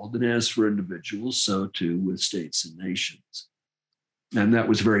the world. And as for individuals, so too with states and nations. And that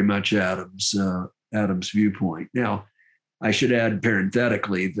was very much Adams' Adams' viewpoint. Now, I should add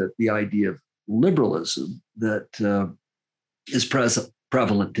parenthetically that the idea of liberalism that is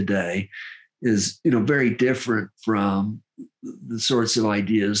prevalent today is, very different from the sorts of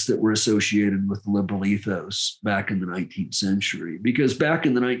ideas that were associated with the liberal ethos back in the 19th century. Because back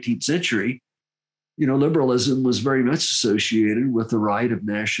in the 19th century, liberalism was very much associated with the right of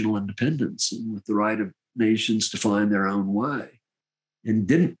national independence and with the right of nations to find their own way, and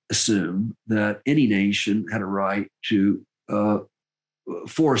didn't assume that any nation had a right to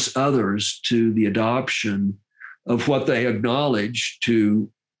force others to the adoption of what they acknowledged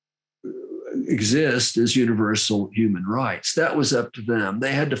to exist as universal human rights. That was up to them.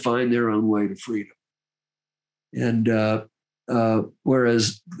 They had to find their own way to freedom. And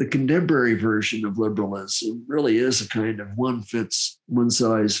whereas the contemporary version of liberalism really is a kind of one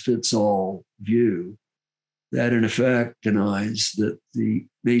size fits all view that in effect denies that the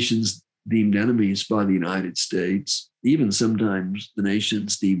nations deemed enemies by the United States, even sometimes the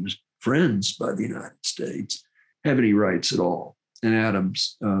nations deemed friends by the United States, have any rights at all. And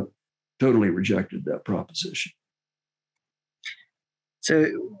Adams totally rejected that proposition. So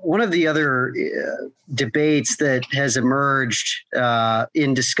one of the other debates that has emerged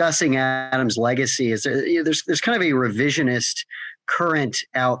in discussing Adams' legacy is there's kind of a revisionist current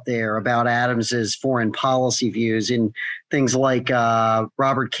out there about Adams's foreign policy views in things like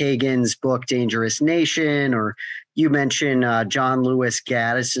Robert Kagan's book Dangerous Nation, or you mentioned John Lewis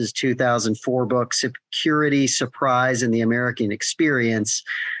Gaddis's 2004 book Security, Surprise, and the American Experience,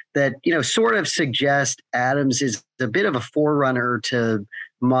 that sort of suggest Adams is a bit of a forerunner to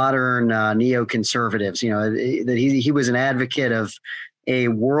modern neoconservatives. That he was an advocate of a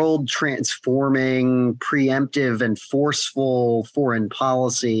world transforming, preemptive, and forceful foreign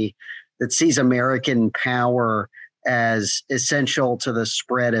policy that sees American power as essential to the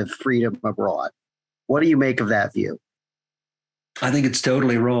spread of freedom abroad. What do you make of that view? I think it's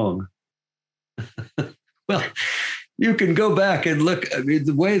totally wrong. Well, you can go back and look. I mean,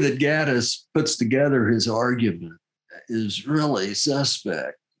 the way that Gaddis puts together his argument is really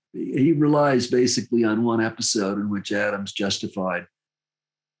suspect. He relies basically on one episode in which Adams justified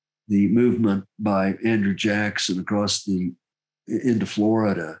the movement by Andrew Jackson into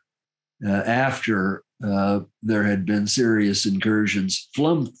Florida after there had been serious incursions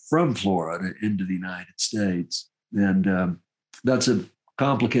from Florida into the United States. And that's a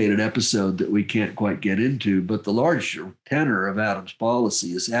complicated episode that we can't quite get into, but the larger tenor of Adams'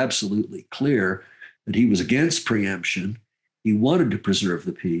 policy is absolutely clear that he was against preemption. He wanted to preserve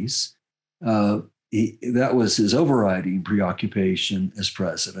the peace. That was his overriding preoccupation as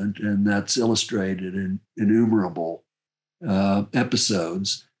president, and that's illustrated in innumerable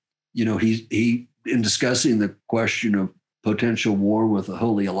episodes. He in discussing the question of potential war with the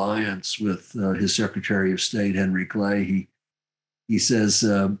Holy Alliance with his Secretary of State, Henry Clay, he says,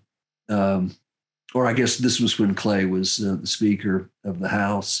 or I guess this was when Clay was the Speaker of the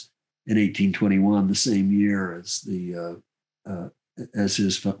House in 1821, the same year as his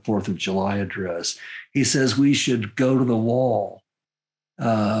 4th of July address. He says we should go to the wall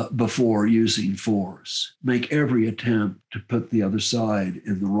before using force, make every attempt to put the other side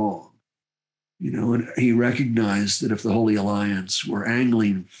in the wrong. And he recognized that if the Holy Alliance were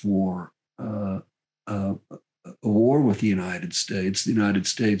angling for a war with the United States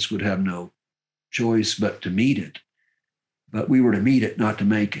would have no choice but to meet it. But we were to meet it, not to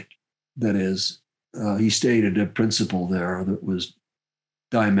make it. That is, he stated a principle there that was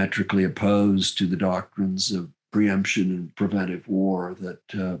diametrically opposed to the doctrines of preemption and preventive war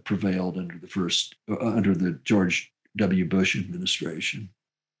that prevailed under the George W. Bush administration.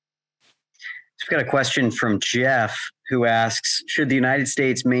 We've got a question from Jeff, who asks, should the United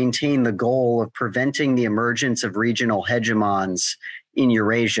States maintain the goal of preventing the emergence of regional hegemons in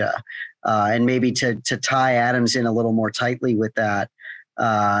Eurasia? And maybe to tie Adams in a little more tightly with that,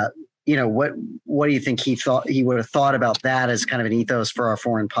 what do you think he would have thought about that as kind of an ethos for our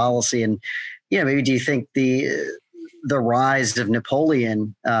foreign policy? And, maybe do you think the rise of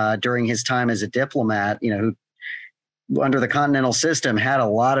Napoleon during his time as a diplomat, who under the continental system had a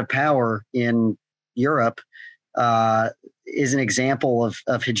lot of power in Europe, is an example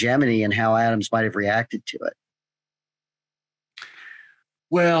of hegemony and how Adams might have reacted to it?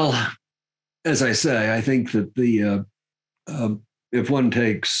 Well, as I say, I think that if one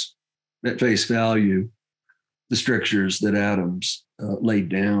takes at face value the strictures that Adams laid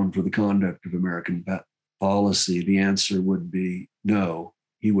down for the conduct of American policy, the answer would be no.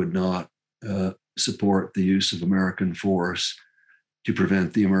 He would not support the use of American force to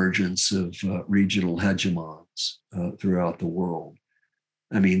prevent the emergence of regional hegemons throughout the world.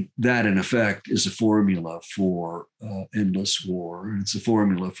 I mean, that in effect is a formula for endless war. And it's a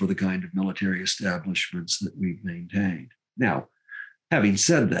formula for the kind of military establishments that we've maintained. Now, having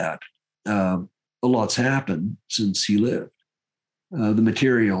said that, a lot's happened since he lived. The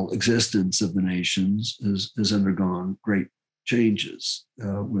material existence of the nations has undergone great changes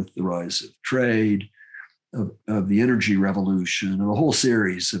with the rise of trade, of the energy revolution, and a whole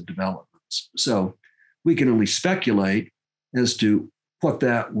series of developments. So we can only speculate as to what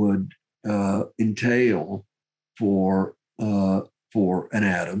that would entail for an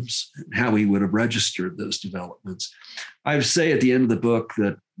Adams, and how he would have registered those developments. I say at the end of the book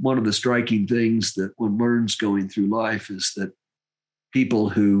that one of the striking things that one learns going through life is that people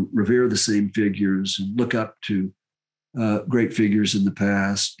who revere the same figures and look up to great figures in the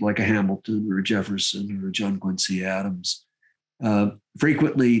past, like a Hamilton or a Jefferson or a John Quincy Adams,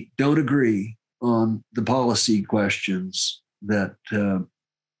 frequently don't agree on the policy questions that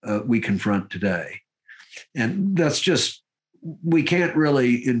we confront today. And that's just, we can't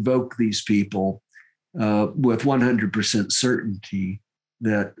really invoke these people with 100% certainty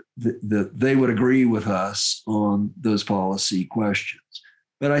that they would agree with us on those policy questions.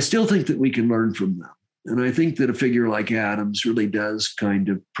 But I still think that we can learn from them. And I think that a figure like Adams really does kind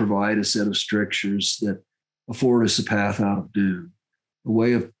of provide a set of strictures that afford us a path out of doom, a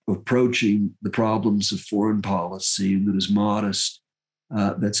way of approaching the problems of foreign policy that is modest,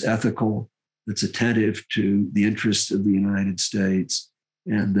 that's ethical, that's attentive to the interests of the United States,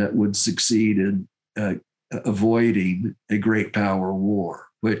 and that would succeed in avoiding a great power war,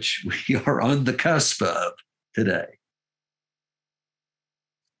 which we are on the cusp of today.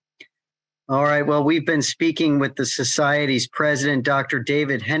 All right. Well, we've been speaking with the Society's president, Dr.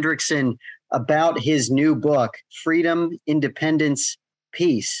 David Hendrickson, about his new book, Freedom, Independence,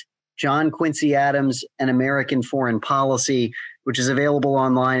 Peace, John Quincy Adams and American Foreign Policy, which is available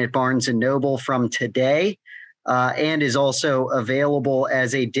online at Barnes & Noble from today, and is also available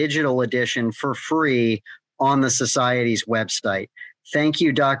as a digital edition for free on the Society's website. Thank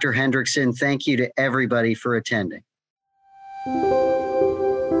you, Dr. Hendrickson. Thank you to everybody for attending.